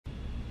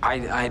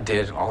I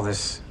did all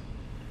this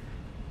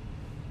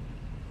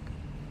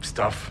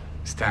stuff,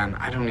 Stan.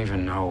 I don't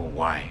even know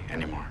why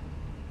anymore.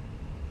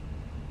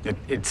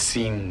 It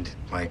seemed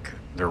like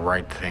the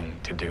right thing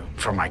to do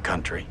for my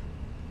country.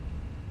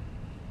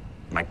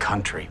 My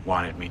country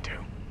wanted me to.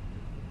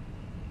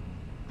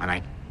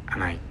 And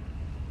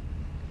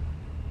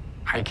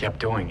I kept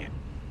doing it,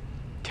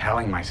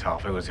 telling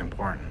myself it was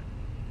important.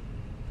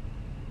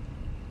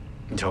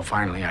 Until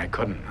finally I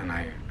couldn't, and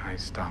I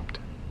stopped.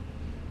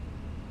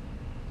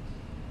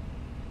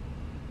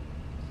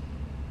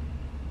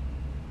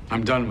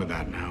 I'm done with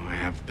that now. I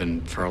have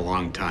been for a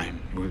long time.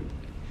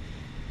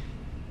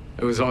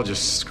 It was all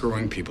just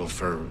screwing people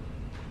for...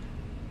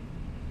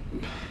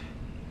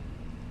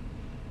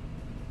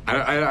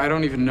 I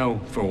don't even know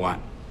for what.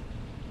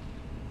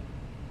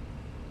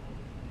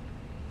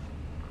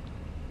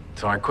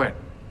 So I quit,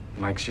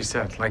 like she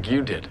said, like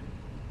you did.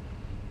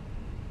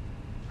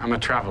 I'm a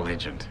travel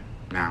agent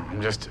now.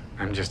 I'm just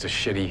a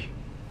shitty,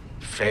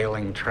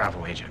 failing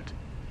travel agent.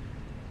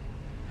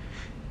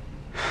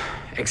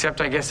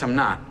 Except I guess I'm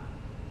not.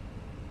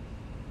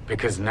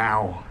 Because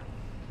now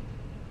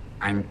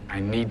I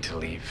need to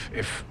leave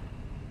if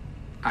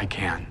I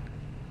can.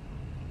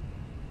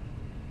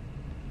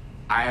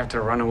 I have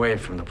to run away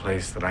from the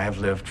place that I have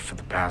lived for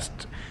the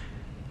past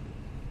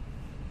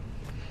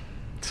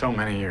so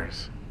many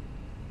years.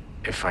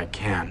 If I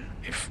can,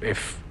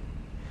 if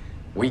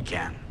we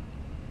can.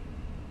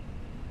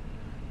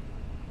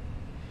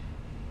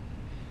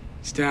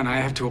 Stan, I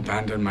have to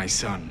abandon my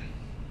son.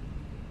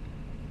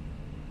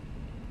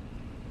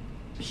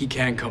 He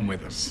can't come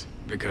with us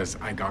because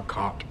I got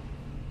caught.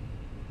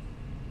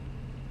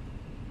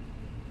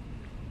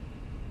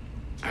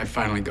 I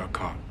finally got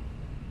caught.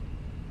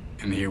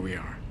 And here we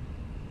are.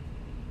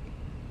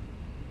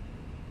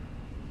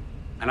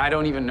 And I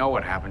don't even know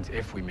what happens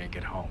if we make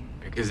it home.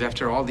 Because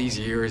after all these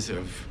years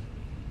of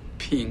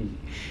being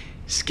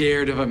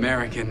scared of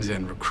Americans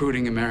and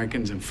recruiting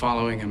Americans and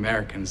following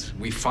Americans,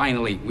 we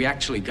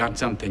actually got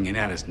something, and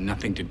that has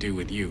nothing to do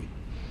with you.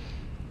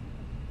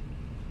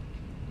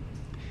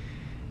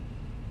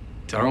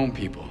 It's our own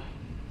people.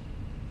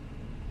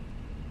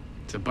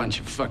 It's a bunch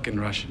of fucking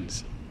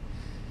Russians.